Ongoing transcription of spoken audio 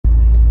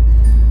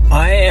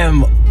I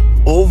am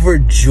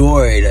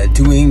overjoyed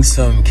doing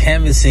some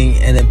canvassing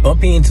and then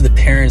bumping into the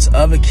parents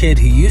of a kid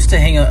who used to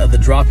hang out at the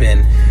drop-in,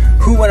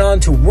 who went on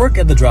to work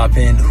at the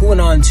drop-in, who went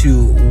on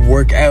to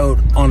work out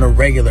on a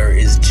regular,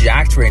 is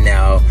jacked right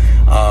now,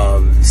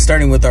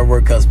 starting with our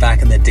workouts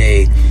back in the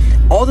day.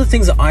 All the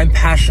things that I'm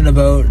passionate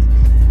about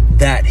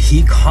that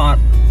he caught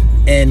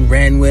and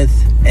ran with,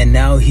 and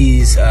now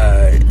he's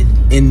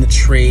in the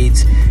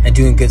trades and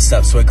doing good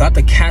stuff. So I got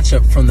the catch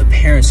up from the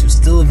parents who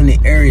still live in the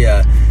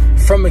area,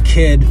 from a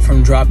kid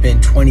from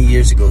drop-in 20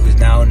 years ago who's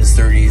now in his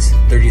 30s,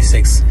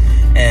 36,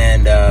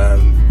 and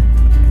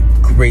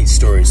great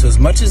story. So as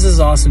much as it's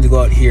awesome to go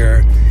out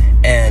here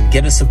and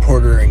get a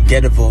supporter and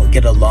get a vote,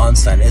 get a lawn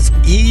sign, it's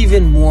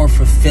even more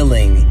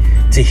fulfilling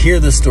to hear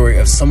the story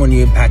of someone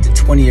you impacted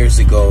 20 years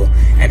ago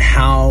and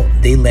how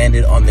they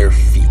landed on their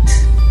feet.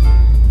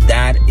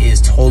 That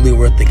is totally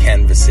worth the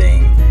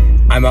canvassing.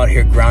 I'm out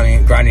here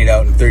grinding it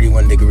out in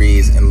 31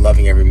 degrees and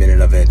loving every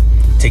minute of it.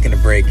 Taking a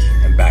break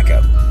and back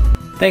up.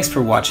 Thanks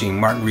for watching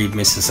Martin Reid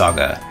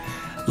Mississauga.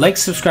 Like,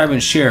 subscribe,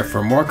 and share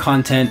for more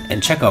content,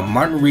 and check out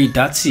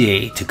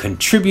martinreid.ca to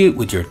contribute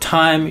with your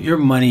time, your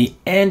money,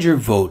 and your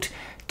vote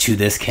to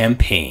this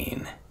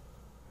campaign.